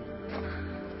car.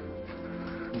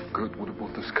 Gert would have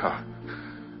bought this car.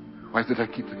 Why did I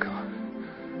keep the car?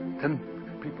 10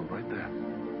 people right there.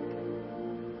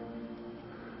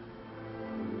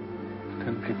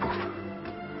 10 people.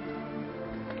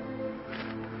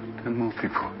 10 more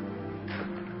people.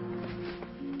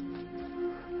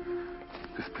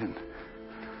 There's been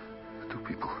 2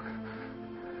 people.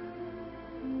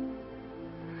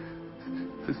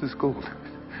 This is gold.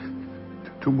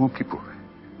 2 more people.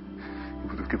 He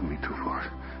would have given me 2 for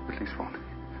it. At least 1.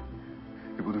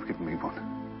 He would have given me 1.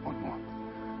 1 more.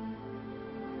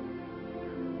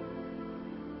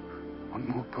 1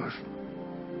 more person.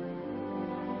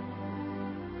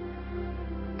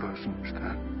 Person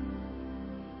stand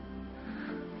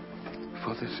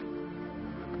for this.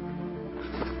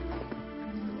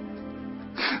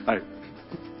 I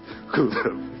could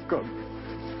have got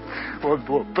 1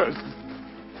 more person.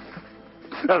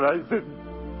 And I didn't.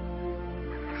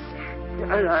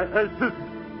 I didn't.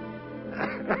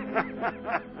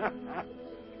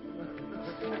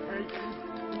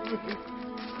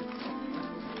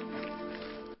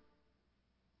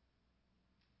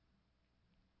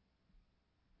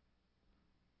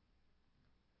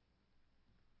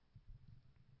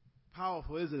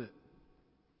 Powerful, isn't it?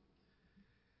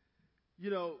 You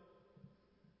know,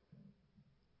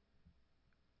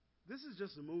 this is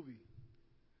just a movie,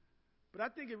 but I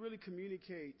think it really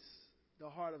communicates the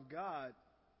heart of God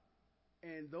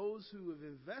and those who have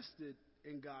invested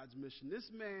in God's mission.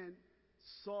 This man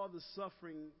saw the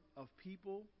suffering of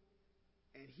people,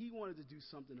 and he wanted to do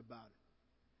something about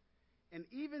it. And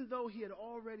even though he had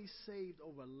already saved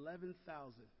over 11,000,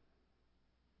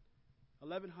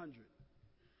 1,100,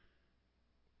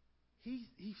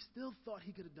 he still thought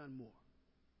he could have done more.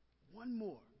 1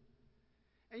 more.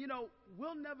 And you know,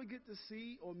 we'll never get to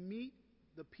see or meet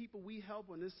the people we help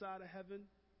on this side of heaven.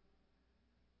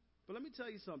 But let me tell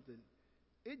you something.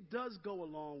 It does go a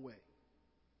long way.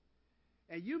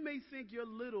 And you may think your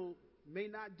little may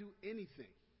not do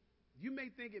anything. You may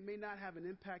think it may not have an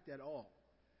impact at all.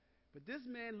 But this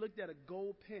man looked at a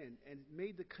gold pen and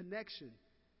made the connection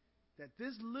that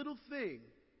this little thing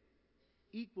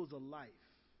equals a life.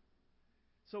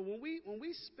 So when we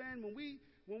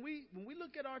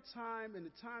look at our time and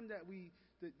the time that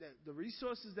the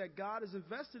resources that God has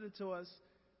invested into us,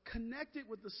 connect it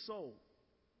with the soul.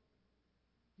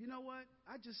 You know what?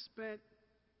 I just spent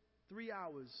 3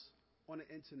 hours on the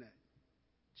internet,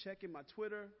 checking my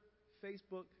Twitter,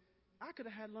 Facebook. I could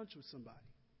have had lunch with somebody.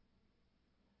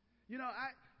 You know,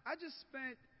 I just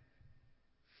spent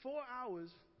 4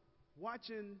 hours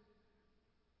watching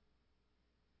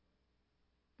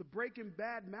the Breaking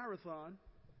Bad marathon.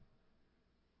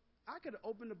 I could have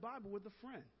opened the Bible with a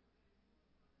friend.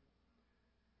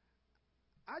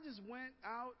 I just went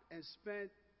out and spent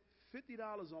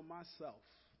 $50 on myself.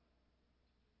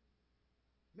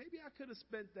 Maybe I could have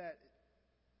spent that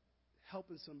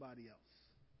helping somebody else.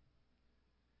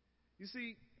 You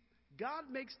see,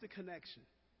 God makes the connection,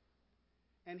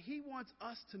 and He wants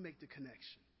us to make the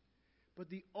connection. But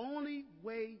the only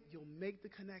way you'll make the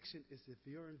connection is if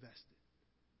you're invested.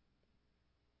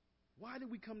 Why did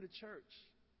we come to church?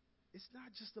 It's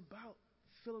not just about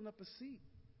filling up a seat.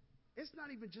 It's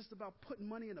not even just about putting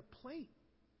money in a plate.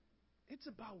 It's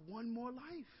about 1 more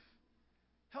life.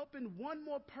 Helping 1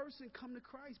 more person come to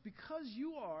Christ. Because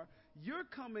you're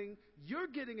coming, you're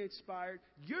getting inspired,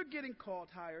 you're getting called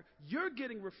higher, you're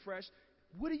getting refreshed.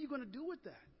 What are you going to do with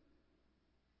that?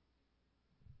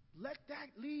 Let that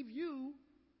leave you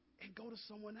and go to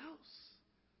someone else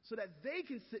so that they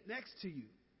can sit next to you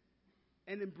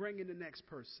and then bring in the next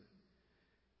person.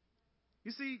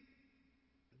 You see,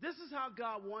 this is how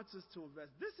God wants us to invest.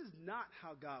 This is not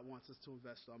how God wants us to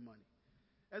invest our money.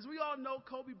 As we all know,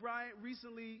 Kobe Bryant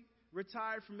recently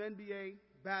retired from NBA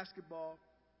basketball.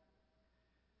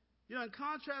 You know, in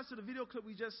contrast to the video clip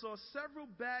we just saw, several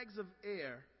bags of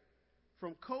air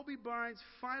from Kobe Bryant's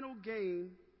final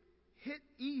game hit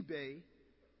eBay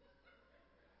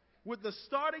with the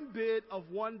starting bid of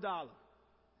 $1.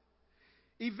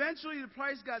 Eventually, the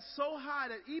price got so high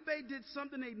that eBay did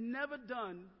something they'd never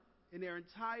done in their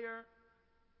entire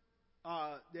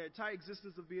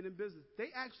existence of being in business. They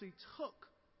actually took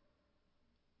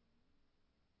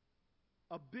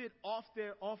a bid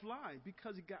offline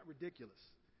because it got ridiculous.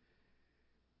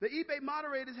 The eBay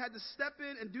moderators had to step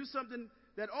in and do something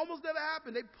that almost never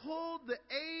happened. They pulled the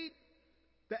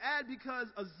ad because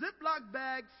a Ziploc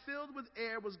bag filled with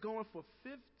air was going for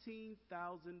 $15,000.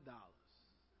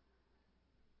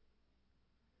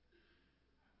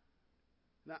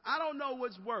 Now, I don't know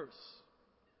what's worse.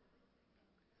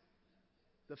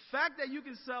 The fact that you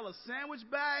can sell a sandwich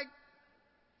bag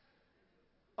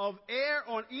of air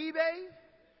on eBay,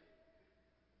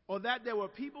 or that there were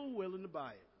people willing to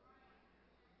buy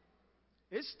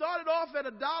it. It started off at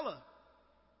 $1.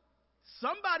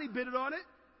 Somebody bid it on it.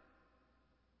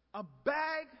 A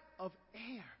bag of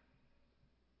air.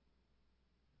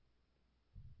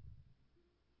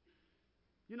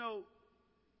 You know,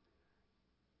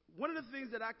 one of the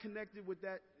things that I connected with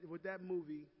that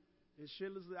movie is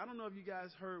Schindler's List. I don't know if you guys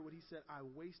heard what he said. I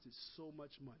wasted so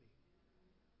much money.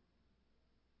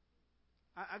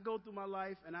 I go through my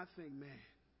life and I think, man,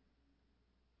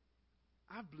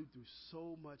 I blew through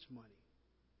so much money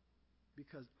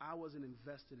because I wasn't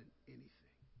invested in anything.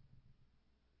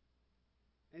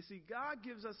 And see, God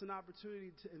gives us an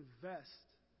opportunity to invest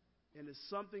into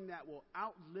something that will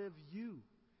outlive you.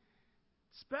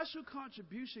 Special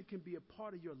contribution can be a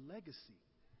part of your legacy.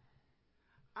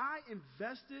 I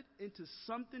invested into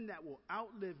something that will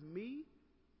outlive me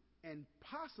and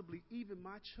possibly even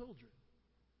my children.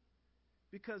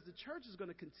 Because the church is going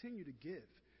to continue to give.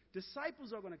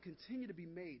 Disciples are going to continue to be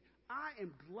made. I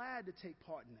am glad to take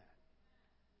part in that.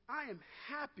 I am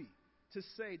happy to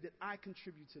say that I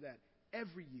contribute to that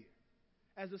every year.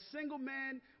 As a single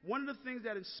man, one of the things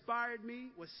that inspired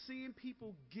me was seeing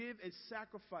people give and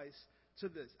sacrifice to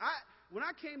this. When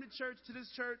I came to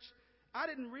this church, I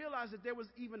didn't realize that there was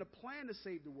even a plan to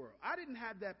save the world. I didn't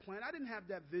have that plan. I didn't have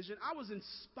that vision. I was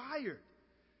inspired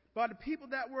by the people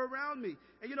that were around me.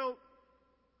 And you know,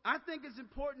 I think it's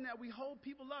important that we hold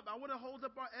people up. I want to hold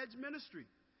up our Edge ministry.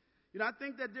 You know, I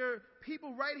think that there are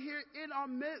people right here in our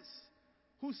midst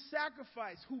who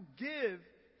sacrifice, who give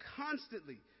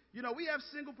constantly. You know, we have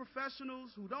single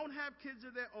professionals who don't have kids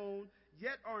of their own,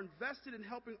 yet are invested in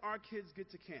helping our kids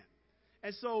get to camp.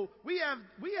 And so we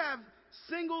have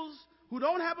singles who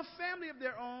don't have a family of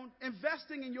their own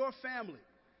investing in your family,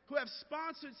 who have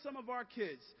sponsored some of our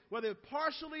kids, whether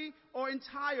partially or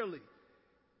entirely.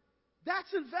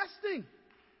 That's investing.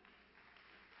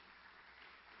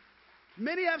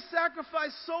 Many have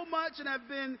sacrificed so much and have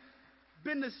been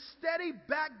the steady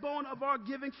backbone of our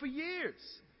giving for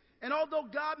years. And although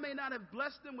God may not have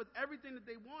blessed them with everything that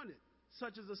they wanted,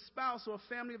 such as a spouse or a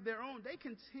family of their own, they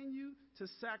continue to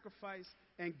sacrifice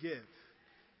and give.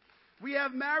 We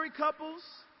have married couples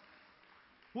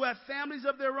who have families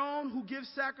of their own who give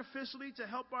sacrificially to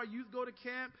help our youth go to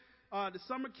camp, the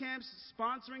summer camps,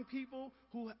 sponsoring people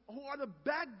who are the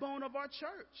backbone of our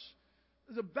church,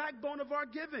 the backbone of our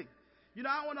giving. You know,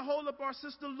 I want to hold up our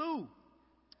sister Lou.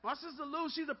 Our sister Lou,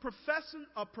 she's a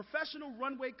professional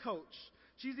runway coach.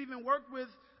 She's even worked with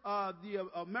the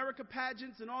America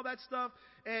pageants and all that stuff.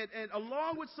 And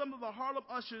along with some of our Harlem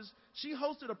ushers, she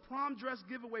hosted a prom dress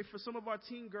giveaway for some of our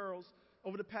teen girls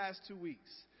over the past 2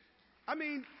 weeks. I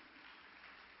mean,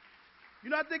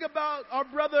 you know, I think about our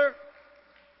brother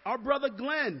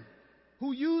Glenn,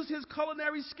 who used his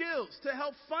culinary skills to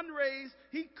help fundraise.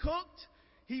 He cooked,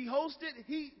 he hosted,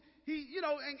 you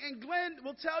know, and Glenn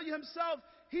will tell you himself,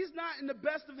 he's not in the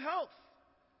best of health.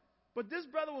 But this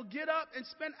brother will get up and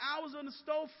spend hours on the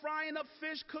stove frying up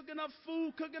fish, cooking up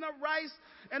food, cooking up rice,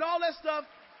 and all that stuff.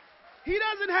 He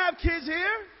doesn't have kids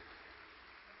here,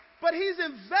 but he's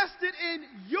invested in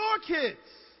your kids.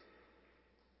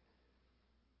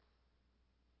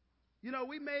 You know,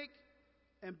 we make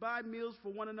and buy meals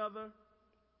for one another.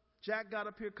 Jack got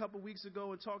up here a couple weeks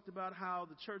ago and talked about how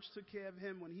the church took care of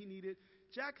him when he needed.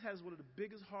 Jack has one of the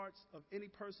biggest hearts of any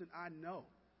person I know.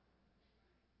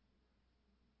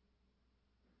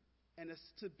 And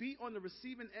to be on the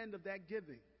receiving end of that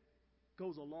giving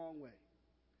goes a long way.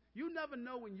 You never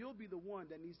know when you'll be the one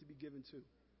that needs to be given to.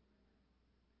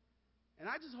 And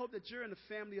I just hope that you're in a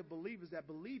family of believers that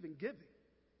believe in giving.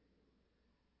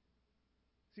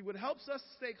 See, what helps us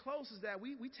stay close is that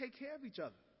we take care of each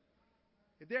other.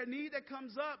 If there's a need that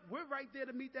comes up, we're right there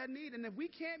to meet that need. And if we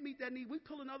can't meet that need, we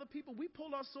pull in other people. We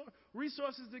pull our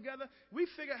resources together. We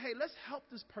figure, hey, let's help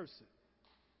this person.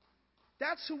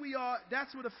 That's who we are.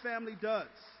 That's what a family does.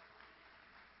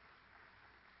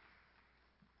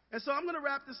 And so I'm going to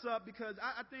wrap this up because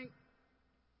I think,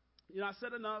 you know, I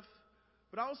said enough.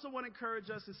 But I also want to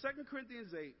encourage us in 2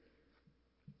 Corinthians 8,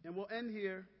 and we'll end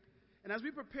here. And as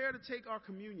we prepare to take our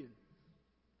communion,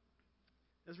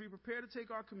 you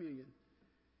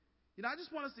know, I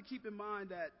just want us to keep in mind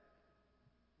that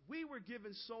we were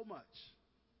given so much.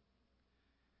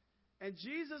 And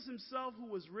Jesus himself, who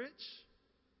was rich,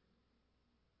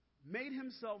 made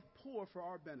himself poor for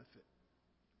our benefit.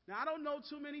 Now, I don't know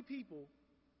too many people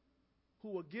who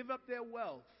will give up their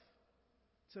wealth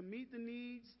to meet the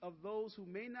needs of those who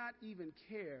may not even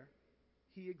care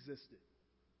he existed.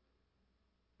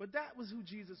 But that was who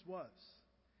Jesus was.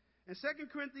 In 2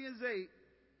 Corinthians 8,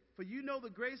 for you know the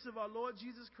grace of our Lord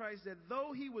Jesus Christ, that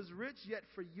though he was rich, yet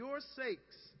for your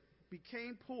sakes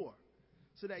became poor,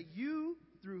 so that you,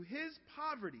 through his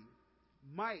poverty,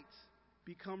 might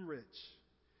become rich.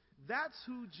 That's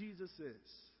who Jesus is.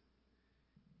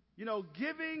 You know,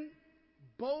 giving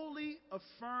boldly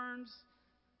affirms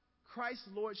Christ's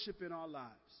lordship in our lives.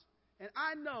 And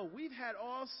I know we've had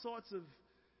all sorts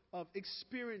of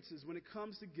experiences when it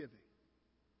comes to giving.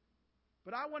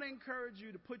 But I want to encourage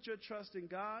you to put your trust in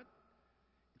God,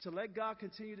 to let God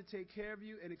continue to take care of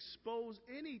you and expose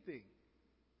anything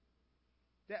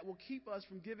that will keep us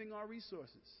from giving our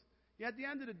resources. Yeah, at the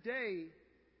end of the day,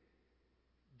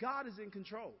 God is in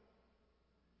control.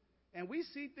 And we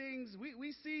see things,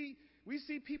 we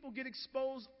see people get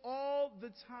exposed all the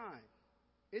time.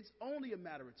 It's only a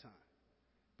matter of time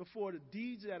before the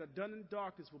deeds that are done in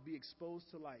darkness will be exposed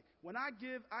to light. When I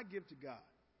give to God.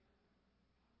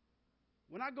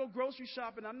 When I go grocery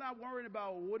shopping, I'm not worrying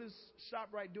about what is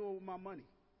ShopRite doing with my money.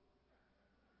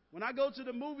 When I go to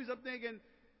the movies, I'm thinking,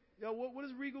 what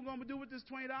is Regal going to do with this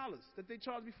 $20 that they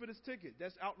charge me for this ticket?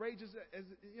 That's outrageous.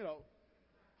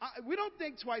 We don't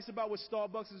think twice about what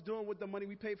Starbucks is doing with the money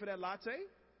we pay for that latte,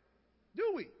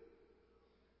 do we?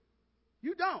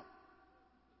 You don't.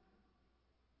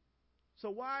 So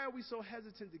why are we so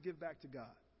hesitant to give back to God?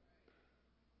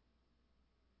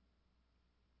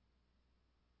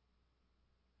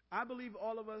 I believe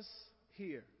all of us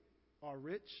here are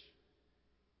rich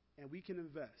and we can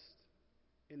invest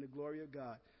in the glory of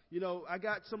God. I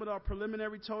got some of our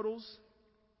preliminary totals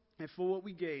and for what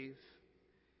we gave.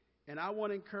 And I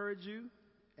want to encourage you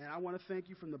and I want to thank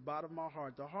you from the bottom of my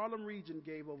heart. The Harlem region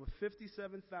gave over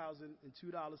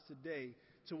 $57,002 today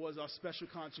towards our special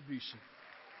contribution.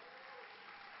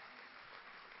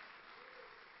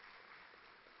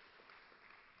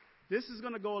 This is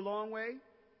going to go a long way.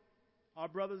 Our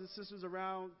brothers and sisters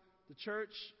around the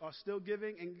church are still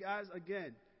giving. And guys,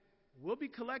 again, we'll be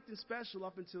collecting special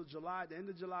up until July, the end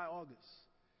of July, August.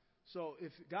 So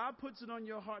if God puts it on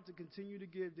your heart to continue to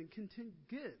give, then continue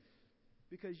to give.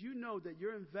 Because you know that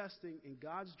you're investing in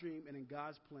God's dream and in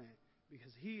God's plan.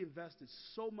 Because He invested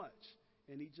so much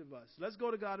in each of us. Let's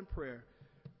go to God in prayer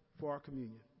for our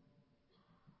communion.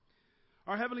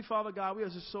 Our Heavenly Father, God, we are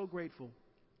just so grateful.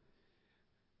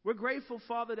 We're grateful,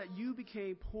 Father, that you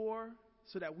became poor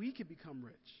so that we could become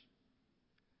rich.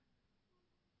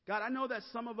 God, I know that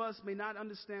some of us may not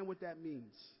understand what that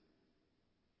means.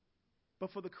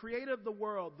 But for the creator of the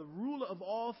world, the ruler of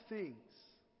all things,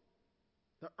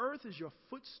 the earth is your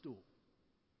footstool.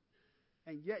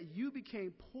 And yet you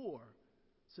became poor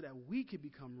so that we could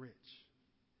become rich.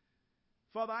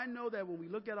 Father, I know that when we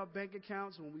look at our bank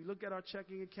accounts, when we look at our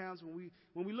checking accounts,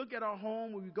 when we look at our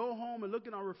home, when we go home and look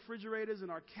at our refrigerators and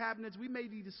our cabinets, we may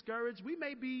be discouraged. We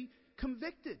may be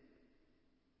convicted.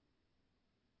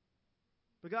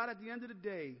 But God, at the end of the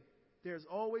day, there's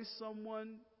always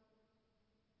someone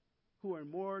who are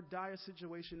in more dire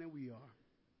situation than we are.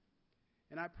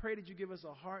 And I pray that you give us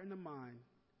a heart and a mind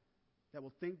that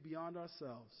will think beyond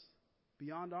ourselves,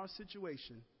 beyond our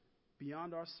situation,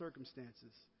 beyond our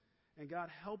circumstances. And God,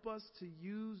 help us to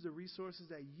use the resources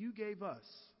that you gave us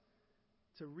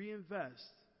to reinvest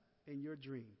in your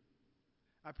dream.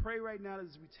 I pray right now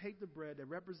as we take the bread that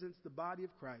represents the body of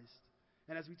Christ,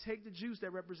 and as we take the juice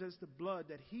that represents the blood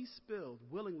that He spilled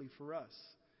willingly for us,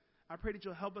 I pray that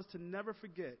you'll help us to never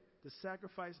forget the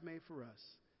sacrifice made for us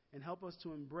and help us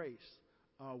to embrace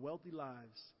our wealthy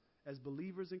lives as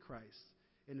believers in Christ.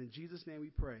 And in Jesus' name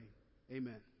we pray.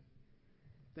 Amen.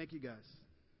 Thank you, guys.